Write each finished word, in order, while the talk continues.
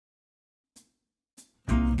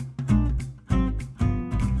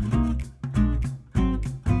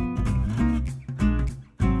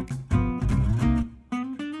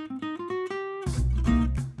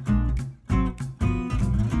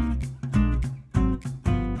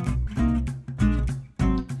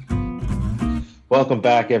Welcome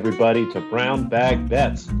back, everybody, to Brown Bag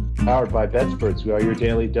Bets, powered by BetSperts. We are your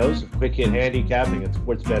daily dose of quick hit handicapping and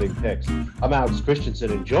sports betting picks. I'm Alex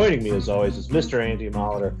Christensen, and joining me, as always, is Mr. Andy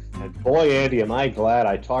Molitor. And boy, Andy, am I glad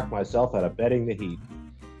I talked myself out of betting the Heat.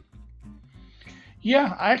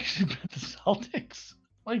 Yeah, I actually bet the Celtics.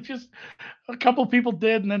 Like, just a couple people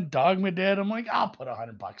did, and then Dogma did. I'm like, I'll put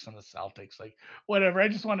 $100 on the Celtics. Like, whatever. I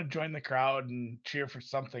just want to join the crowd and cheer for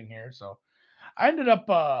something here. So I ended up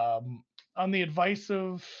on the advice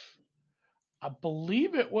of, I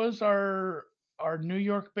believe it was our New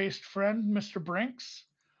York-based friend, Mr. Brinks.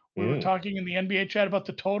 We were Mm. talking in the NBA chat about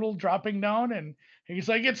the total dropping down, and he's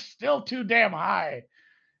like, it's still too damn high.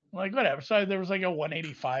 I'm like, whatever. So there was like a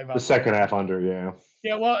 185 The out second there. half under, yeah.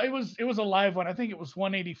 Yeah, well, it was a live one. I think it was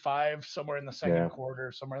 185 somewhere in the second Yeah.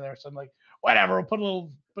 quarter, somewhere there. So I'm like, whatever, we'll put a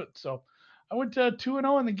little. But so I went to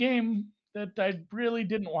 2-0 in the game that I really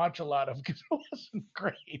didn't watch a lot of because it wasn't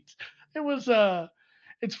great. It was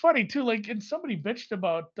it's funny too. Like, and somebody bitched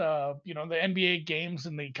about the NBA games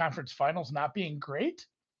and the conference finals not being great.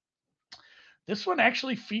 This one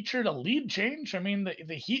actually featured a lead change. I mean,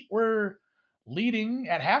 the Heat were leading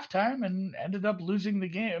at halftime and ended up losing the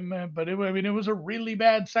game. But it was a really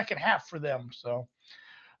bad second half for them. So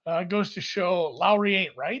it goes to show Lowry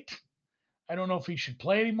ain't right. I don't know if he should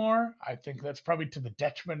play anymore. I think that's probably to the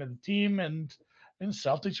detriment of the team, and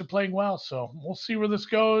Celtics are playing well. So we'll see where this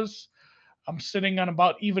goes. I'm sitting on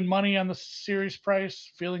about even money on the series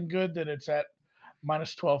price, feeling good that it's at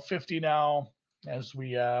minus 1250 now as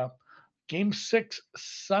we Game 6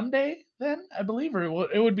 Sunday, then I believe,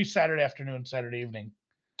 or it would be Saturday afternoon, Saturday evening.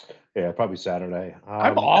 Yeah, probably Saturday.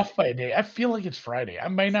 I'm off by a day. I feel like it's Friday. I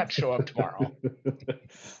may not show up tomorrow.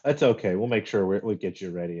 That's okay. We'll make sure we get you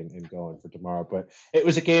ready and going for tomorrow. But it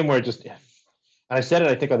was a game where just, and I said it,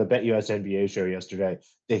 I think, on the BetUS NBA show yesterday.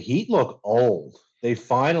 The Heat look old. They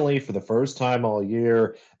finally, for the first time all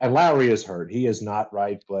year, and Lowry is hurt. He is not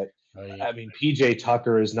right, but Right. I mean, PJ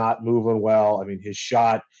Tucker is not moving well. I mean, his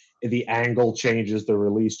shot, the angle changes, the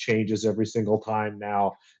release changes every single time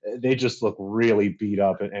now. They just look really beat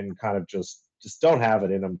up and kind of just don't have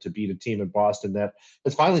it in them to beat a team in Boston that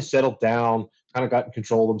has finally settled down, kind of gotten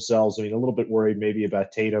control of themselves. I mean, a little bit worried maybe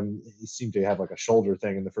about Tatum. He seemed to have like a shoulder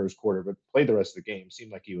thing in the first quarter, but played the rest of the game.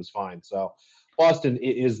 Seemed like he was fine. So Boston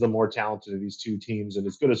is the more talented of these two teams, and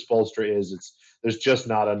as good as Spoelstra is, there's just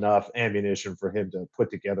not enough ammunition for him to put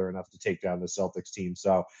together enough to take down the Celtics team.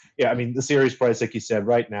 So yeah, I mean the series price, like you said,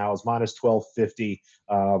 right now is minus 1250.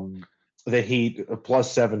 The Heat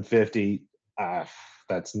plus 750.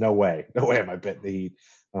 That's no way am I betting the Heat.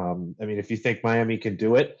 I mean, if you think Miami can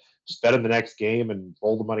do it, just bet in the next game and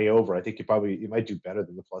roll the money over. I think you might do better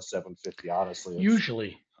than the plus 750. Honestly, it's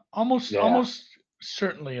Usually, almost yeah. almost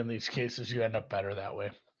certainly in these cases, you end up better that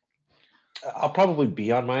way. I'll probably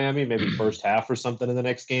be on Miami, maybe first half or something in the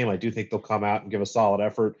next game. I do think they'll come out and give a solid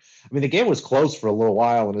effort. I mean, the game was close for a little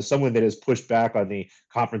while, and as someone that has pushed back on the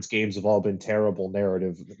conference games have all been terrible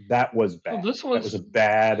narrative, that was Well, bad. this That was a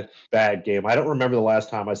was bad game. I don't remember the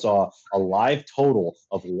last time I saw a live total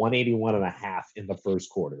of 181 and a half in the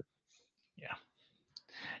first quarter. yeah,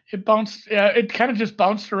 it bounced. Yeah, it kind of just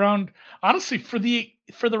bounced around. Honestly, for the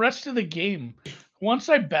rest of the game, once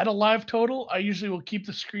I bet a live total, I usually will keep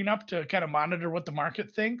the screen up to kind of monitor what the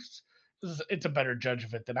market thinks. It's a better judge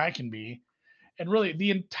of it than I can be. And really,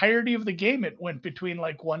 the entirety of the game, it went between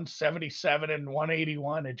like 177 and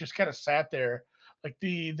 181. It just kind of sat there. Like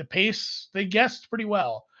the pace, they guessed pretty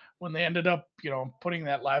well when they ended up, putting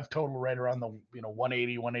that live total right around the,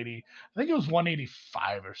 180, 180. I think it was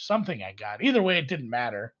 185 or something I got. Either way, it didn't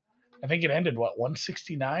matter. I think it ended, what,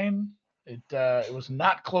 169? It was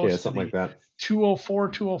not Yeah, close to something like the that. 204,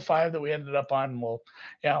 205 that we ended up on. We'll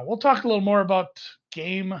talk a little more about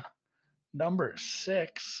game number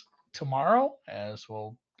 6 tomorrow, as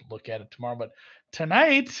we'll look at it tomorrow. But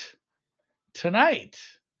tonight,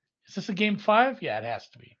 is this a game 5? Yeah, it has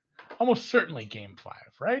to be. Almost certainly game 5,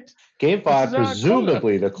 right? Game This is five, a closeout,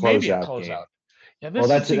 presumably the maybe a closeout game. closeout. Yeah, Well,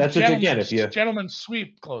 this is the that's it again. If you gentleman's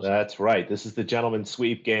sweep closeout. That's right. This is the gentleman's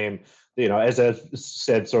sweep game. As I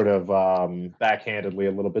said, sort of backhandedly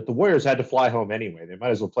a little bit, the Warriors had to fly home anyway. They might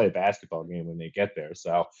as well play a basketball game when they get there.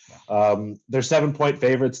 So Yeah. they're 7-point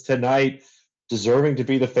favorites tonight, deserving to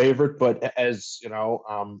be the favorite. But as you know,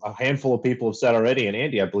 a handful of people have said already, and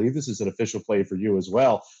Andy, I believe this is an official play for you as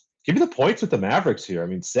well. Give me the points with the Mavericks here. I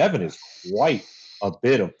mean, 7 is quite a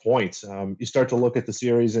bit of points. You start to look at the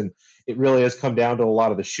series, and it really has come down to a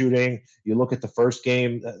lot of the shooting. You look at the first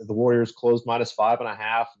game, the Warriors closed minus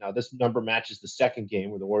 5.5. Now, this number matches the second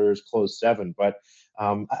game where the Warriors closed 7. But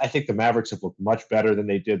I think the Mavericks have looked much better than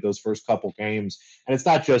they did those first couple games. And it's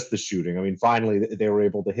not just the shooting. I mean, finally, they were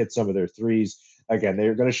able to hit some of their threes. Again,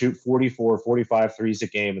 they're going to shoot 44, 45 threes a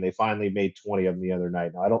game, and they finally made 20 of them the other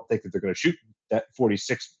night. Now, I don't think that they're going to shoot that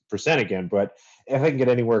 46% again, but if I can get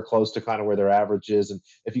anywhere close to kind of where their average is, and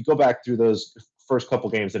if you go back through those first couple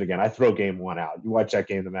games, and again, I throw game one out. You watch that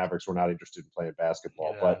game, the Mavericks were not interested in playing Get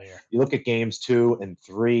basketball. it out But of here. you look at games 2 and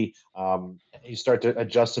 3, you start to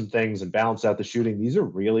adjust some things and balance out the shooting. These are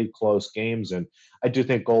really close games, and I do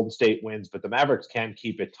think Golden State wins, but the Mavericks can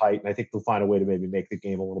keep it tight, and I think they'll find a way to maybe make the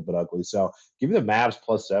game a little bit ugly. So give me the Mavs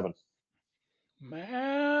 +7.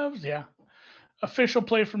 Mavs, yeah. Official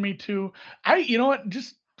play for me too. You know what?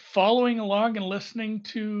 Just following along and listening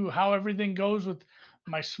to how everything goes with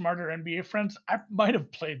my smarter NBA friends, I might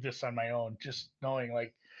have played this on my own, just knowing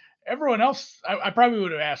like everyone else. I probably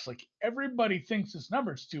would have asked like everybody thinks this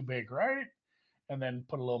number's too big, right? And then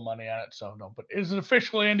put a little money on it. So no, but is it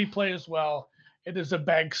official Andy play as well? It is a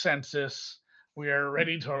bag census. We are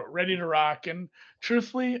ready to rock. And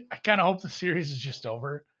truthfully, I kind of hope the series is just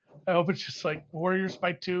over. I hope it's just like Warriors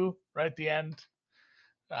by 2 right at the end.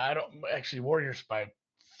 I don't actually Warriors by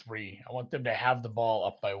 3. I want them to have the ball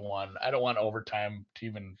up by 1. I don't want overtime to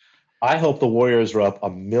even. I hope the Warriors are up a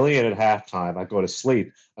million at halftime. I go to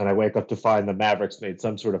sleep and I wake up to find the Mavericks made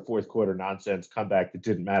some sort of fourth quarter nonsense comeback that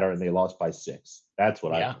didn't matter and they lost by 6. That's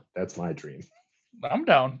what I Yeah, want. That's my dream. I'm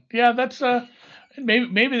down. Yeah, that's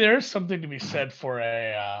maybe there is something to be said for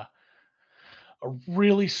a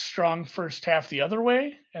really strong first half the other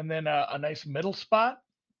way, and then a nice middle spot.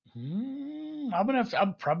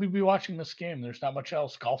 I'll probably be watching this game. There's not much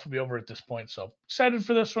else. Golf will be over at this point, so excited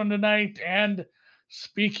for this one tonight. And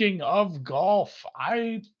speaking of golf,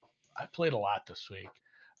 I played a lot this week.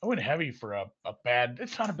 I went heavy for a bad.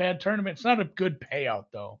 It's not a bad tournament. It's not a good payout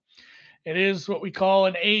though. It is what we call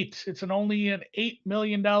an eight. It's only an $8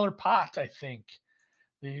 million pot, I think.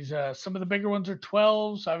 These some of the bigger ones are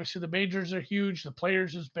 12s. Obviously, the majors are huge. The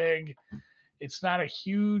players is big. It's not a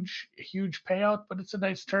huge payout, but it's a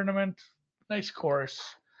nice tournament, nice course,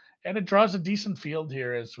 and it draws a decent field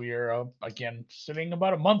here as we are again sitting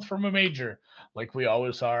about a month from a major, like we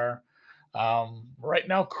always are. Right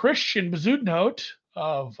now, Christian Bezuidenhout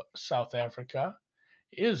of South Africa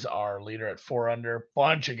is our leader at 4 under.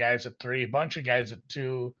 Bunch of guys at 3, bunch of guys at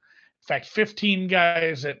 2. In fact, 15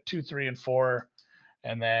 guys at 2, 3, and 4,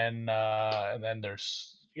 and then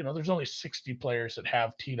there's only 60 players that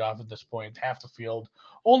have teed off at this point, half the field.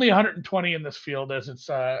 Only 120 in this field as it's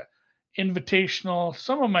invitational.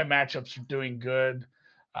 Some of my matchups are doing good.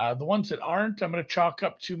 The ones that aren't, I'm going to chalk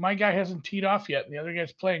up to my guy hasn't teed off yet, and the other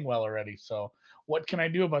guy's playing well already. So what can I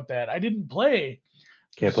do about that? I didn't play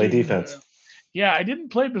Can't play Bazuden. defense. Yeah, I didn't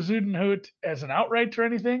play Bazudenhout as an outright or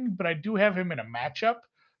anything, but I do have him in a matchup.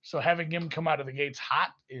 So having him come out of the gates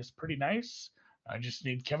hot is pretty nice. I just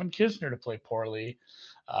need Kevin Kisner to play poorly.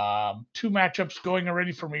 2 matchups going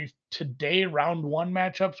already for me today. Round 1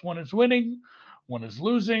 matchups. One is winning, one is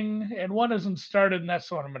losing, and one isn't started. And that's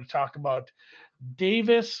what I'm going to talk about.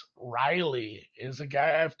 Davis Riley is a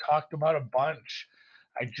guy I've talked about a bunch.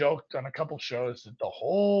 I joked on a couple shows that the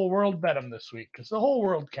whole world bet him this week because the whole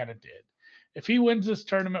world kind of did. If he wins this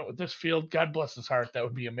tournament with this field, God bless his heart, that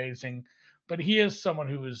would be amazing. But he is someone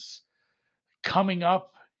who is coming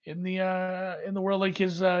up in the world, like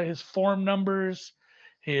his form numbers,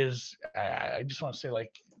 his I just want to say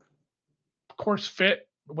like course fit.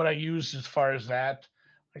 What I used as far as that,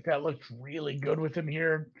 like that looked really good with him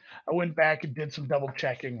here. I went back and did some double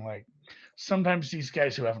checking. Like sometimes these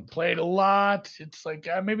guys who haven't played a lot, it's like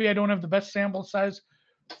maybe I don't have the best sample size.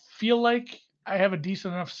 Feel like I have a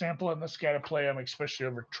decent enough sample on this guy to play him, especially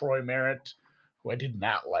over Troy Merritt, who I did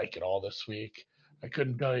not like at all this week. I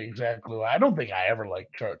couldn't tell you exactly why. I don't think I ever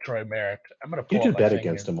liked Troy Merritt. I'm gonna You pull do up my bet thing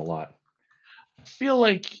against here. him a lot. I feel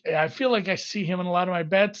like I see him in a lot of my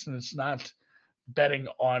bets, and it's not betting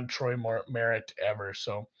on Merritt ever.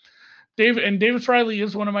 So Davis Riley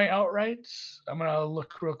is one of my outrights. I'm gonna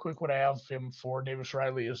look real quick what I have him for. Davis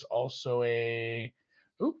Riley is also a.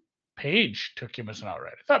 Oop, Page took him as an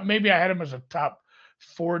outright. I thought maybe I had him as a top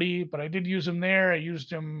 40, but I did use him there. I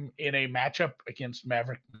used him in a matchup against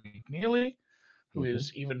Maverick McNeely, who Hmm.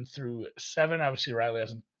 is even through 7. Obviously, Riley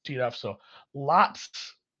hasn't teed off, so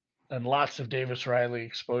lots and lots of Davis Riley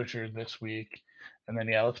exposure this week. And then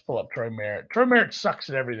let's pull up Troy Merritt. Troy Merritt sucks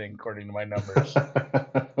at everything according to my numbers.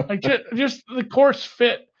 Like just the course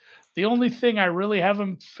fit. The only thing I really have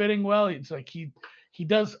him fitting well, it's like he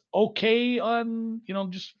does okay on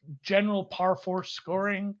just general par 4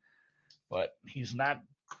 scoring, but he's not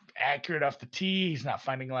accurate off the tee. He's not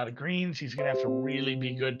finding a lot of greens. He's gonna have to really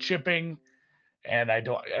be good chipping. And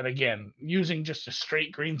again, using just a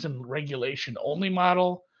straight greens and regulation only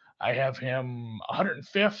model, I have him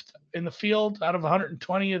 105th in the field out of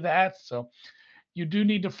 120 of that. So you do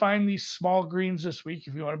need to find these small greens this week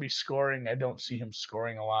if you want to be scoring. I don't see him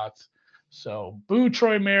scoring a lot. So boo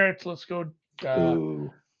Troy Merritt. Let's go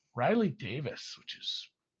Ooh, Riley Davis, which is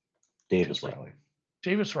Davis feels like Riley.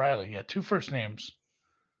 Davis Riley. Yeah, two first names,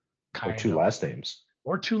 Or kind two of, last names.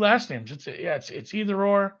 or two last names. It's either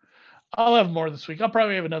or. I'll have more this week. I'll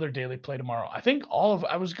probably have another daily play tomorrow. I think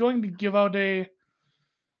I was going to give out a.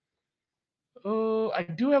 Oh, I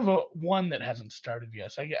do have a one that hasn't started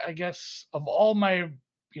yet. So I guess of all my,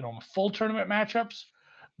 full tournament matchups,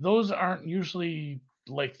 those aren't usually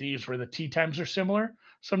like these where the tee times are similar.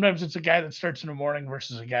 Sometimes it's a guy that starts in the morning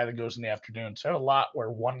versus a guy that goes in the afternoon. So I have a lot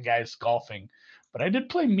where one guy's golfing. But I did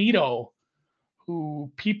play Mito,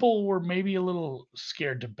 who people were maybe a little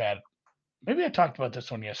scared to bet. Maybe I talked about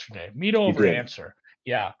this one yesterday. Mito You over did. Answer.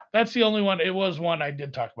 Yeah, that's the only one. It was one I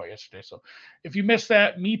did talk about yesterday. So if you missed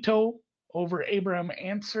that, Mito over Abraham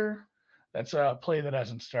Answer, that's a play that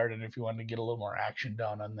hasn't started if you wanted to get a little more action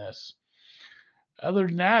down on this. Other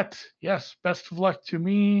than that, yes, best of luck to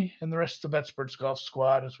me and the rest of the BetSports Golf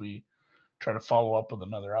squad as we try to follow up with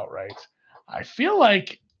another outright. I feel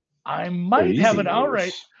like I They're might have easy an outright.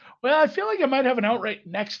 yours. Well, I feel like I might have an outright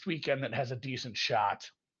next weekend that has a decent shot.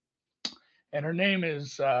 And her name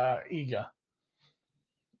is Iga.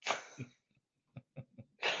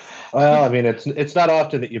 Well, I mean, it's not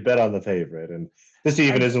often that you bet on the favorite, and this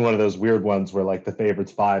even I isn't one of those weird ones where like the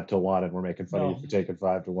favorite's 5-1, and we're making fun of you no, for taking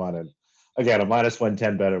 5-1. And again, a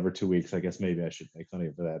 -110 bet over 2 weeks. I guess maybe I should make fun of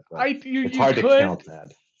you for that, but it's you hard to could. count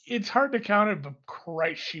that. It's hard to count it, but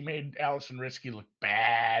Christ, she made Allison Risky look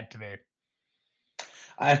bad today.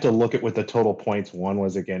 I have to look at what the total points one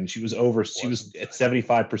was again. She was Wasn't at good.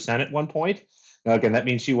 75% at one point. Now again, that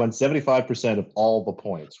means she won 75% of all the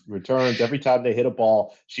points. Returns every time they hit a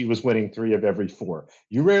ball, she was winning 3 of every 4.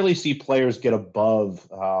 You rarely see players get above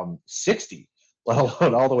 60, let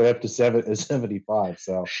alone all the way up to 75.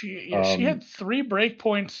 So She um, had 3 break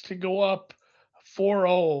points to go up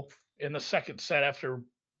 4-0 in the second set after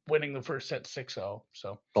winning the first set 6-0.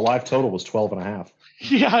 So the live total was 12 and a half.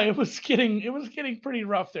 yeah, it was getting pretty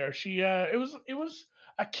rough there. It was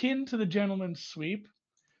akin to the gentleman's sweep.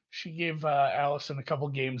 She gave Allison a couple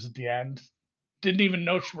games at the end. Didn't even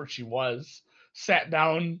know where she was. Sat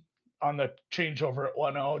down on the changeover at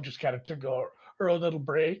 1-0, just kind of took her a little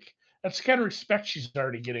break. That's the kind of respect she's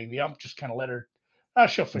already getting. The ump just kind of let her.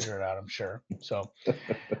 She'll figure it out, I'm sure. So, As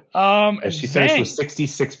and she finished with Zhang,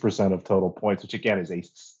 66% of total points, which again is a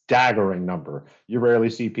staggering number. You rarely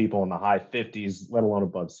see people in the high 50s, let alone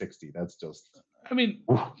above 60. That's just I mean,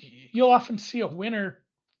 oof. you'll often see a winner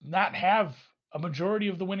not have a majority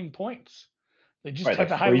of the winning points. They just Right, have like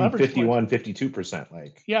the high or even leverage ones. 51, 52%.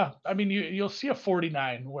 Like Yeah, I mean, you'll see a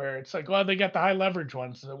 49 where it's like, well, they got the high leverage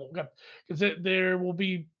ones because there will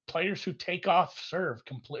be players who take off serve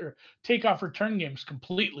complete or take off return games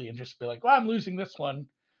completely and just be like, well, I'm losing this one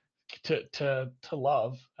to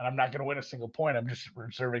love, and I'm not going to win a single point. I'm just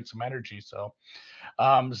reserving some energy. So,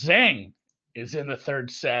 Zhang is in the third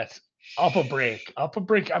set. Up a break, up a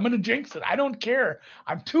break. I'm going to jinx it. I don't care.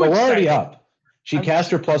 I'm too well, we're already excited. up. She I'm cast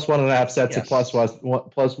her plus 1.5 sets at yes. plus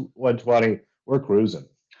 120. We're cruising.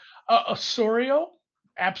 Osorio,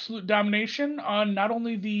 absolute domination on not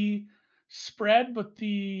only the spread, but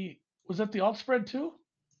was that the alt spread too?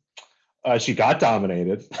 She got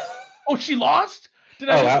dominated. Oh, she lost? Did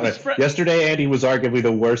I Oh, miss the outright. spread? Yesterday, Andy was arguably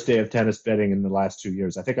the worst day of tennis betting in the last 2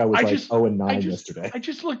 years. I think I was I like just 0 and I 9 just yesterday. I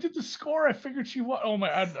just looked at the score. I figured she won. Oh my,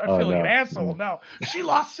 I Oh feel like an no, asshole no. now. She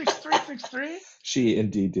lost 6-3, 6-3. She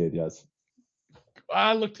indeed did. Yes.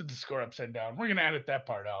 I looked at the score upside down. We're gonna edit that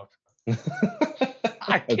part out. I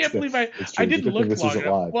That's can't good. believe I It's I true. It's a didn't good thing look this long isn't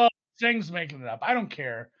enough. live. Well, Zhang's making it up. I don't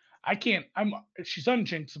care. I can't. She's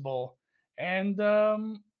unjinxable, and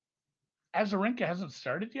Azarenka hasn't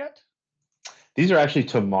started yet. These are actually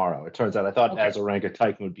tomorrow. It turns out I thought Okay. Azarenka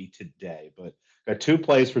Teichmann would be today, but got 2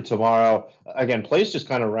 plays for tomorrow. Again, plays just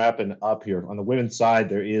kind of wrapping up here. On the women's side,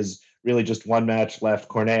 there is really just one match left.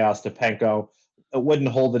 Cornet Ostapenko. I wouldn't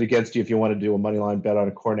hold it against you if you want to do a money line bet on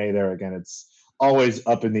a Cornet there. Again, it's always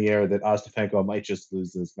up in the air that Ostapenko might just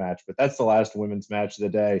lose this match, but that's the last women's match of the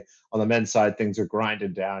day. On the men's side, things are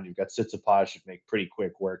grinding down. You've got Tsitsipas should make pretty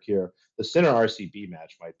quick work here. The Sinner RCB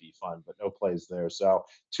match might be fun, but no plays there. So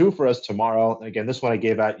 2 for us tomorrow. And again, this one I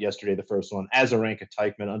gave out yesterday, the first one. Azarenka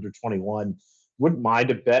Teichmann, under 21. Wouldn't mind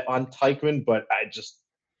a bet on Teichmann, but I just,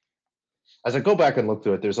 as I go back and look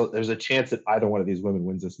through it, there's a chance that either one of these women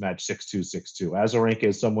wins this match 6-2, 6-2. Azarenka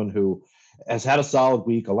is someone who has had a solid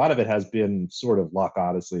week. A lot of it has been sort of luck,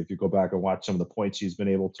 honestly, if you go back and watch some of the points she's been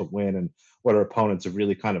able to win and what her opponents have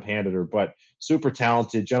really kind of handed her. But super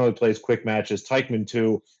talented, generally plays quick matches. Teichmann,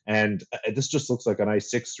 too. And this just looks like a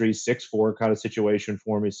nice 6-3, 6-4 kind of situation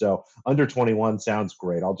for me. So under 21 sounds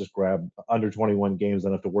great. I'll just grab under 21 games. I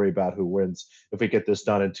don't have to worry about who wins. If we get this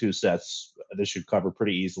done in 2 sets, this should cover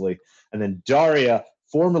pretty easily. And then Daria,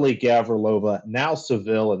 formerly Gavrilova, now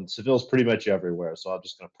Seville, and Seville's pretty much everywhere. So I'm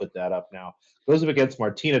just going to put that up now. Goes up against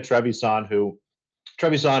Martina Trevisan, who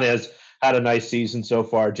Trevisan has had a nice season so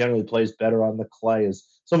far, generally plays better on the clay, is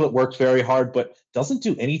some of it works very hard, but doesn't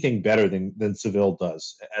do anything better than Seville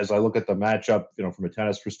does. As I look at the matchup, from a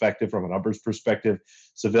tennis perspective, from a numbers perspective,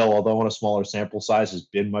 Seville, although on a smaller sample size, has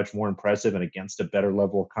been much more impressive and against a better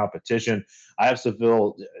level of competition. I have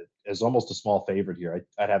Seville as almost a small favorite here.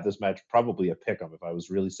 I'd have this match probably a pick 'em if I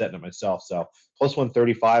was really setting it myself. So plus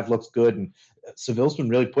 135 looks good, and Seville's been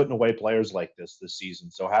really putting away players like this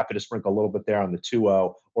season. So happy to sprinkle a little bit there on the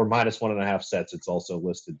 2-0 or minus 1.5 sets. It's also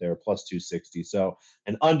listed there, plus 260. So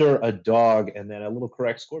an under, a dog, and then a little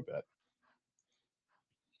correct score bet.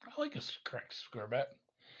 I like a correct score bet.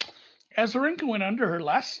 Azarenka went under her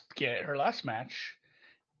last match.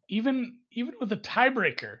 Even with a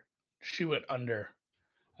tiebreaker, she went under.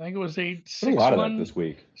 I think it was a 6-1. A lot of that this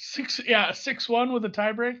week. 6-1 with a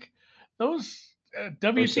tiebreak. Those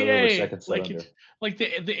WTA, like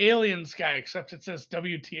the aliens guy, except it says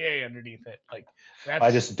WTA underneath it. Like that's I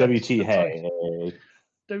just WT hey.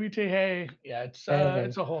 WTA hey. Yeah, it's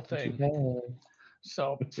a whole thing.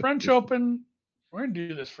 So French Open, we're gonna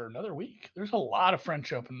do this for another week. There's a lot of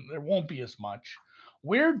French Open. There won't be as much.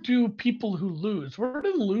 Where do people who lose? Where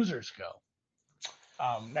do the losers go?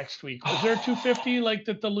 Next week, was there 250 like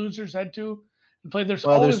that the losers had to play? There's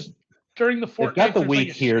always during the fortnight. They've got the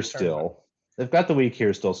week here still. They've got the week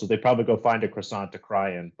here still, so they probably go find a croissant to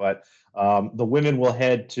cry in. But the women will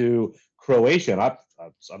head to Croatia. And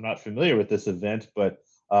I'm not familiar with this event, but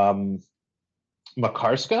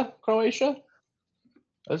Makarska, Croatia.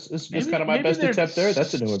 Is kind of my best attempt there.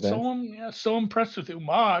 That's a new event. So impressed with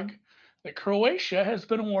Umag that Croatia has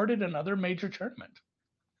been awarded another major tournament.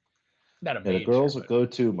 The girls will go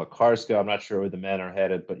to Makarska. I'm not sure where the men are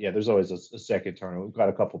headed, but there's always a second tournament. We've got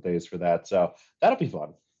a couple days for that, so that'll be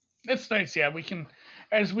fun. It's nice. Yeah, we can,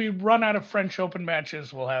 as we run out of French Open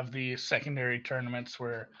matches, we'll have the secondary tournaments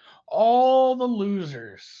where all the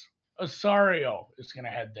losers, Osorio is going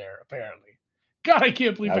to head there, apparently. God, I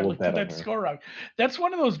can't believe I looked at that score wrong. That's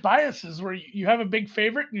one of those biases where you have a big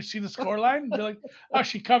favorite and you see the score line and you're like, oh,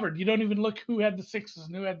 she covered. You don't even look who had the 6s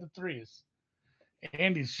and who had the 3s.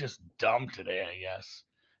 Andy's just dumb today, I guess.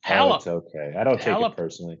 Halep. It's okay. I don't take it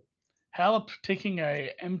personally. Halep taking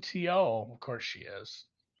a MTO. Of course she is.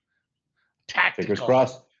 Tactical. Fingers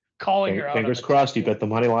crossed. Calling her out. Fingers crossed. You bet the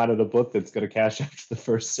money line of the book that's going to cash after the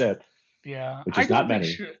first set. Yeah. Which is not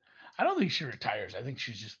many. I don't think she retires. I think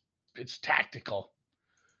it's tactical.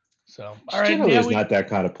 So, all right. She generally is not that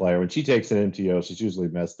kind of player. When she takes an MTO, she's usually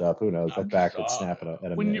messed up. Who knows? That back would snap at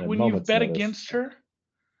a when you bet against her,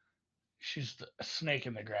 she's a snake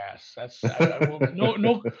in the grass. That's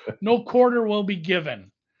no quarter will be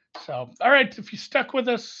given. So, all right, if you stuck with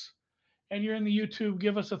us and you're in the YouTube,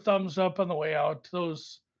 give us a thumbs up on the way out.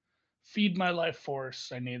 Those feed my life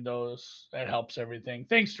force. I need those. That helps everything.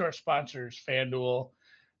 Thanks to our sponsors, FanDuel.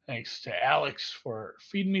 Thanks to Alex for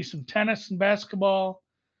feeding me some tennis and basketball.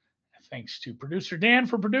 Thanks to producer Dan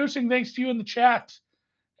for producing. Thanks to you in the chat.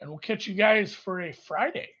 And we'll catch you guys for a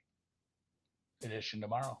Friday edition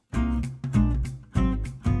tomorrow.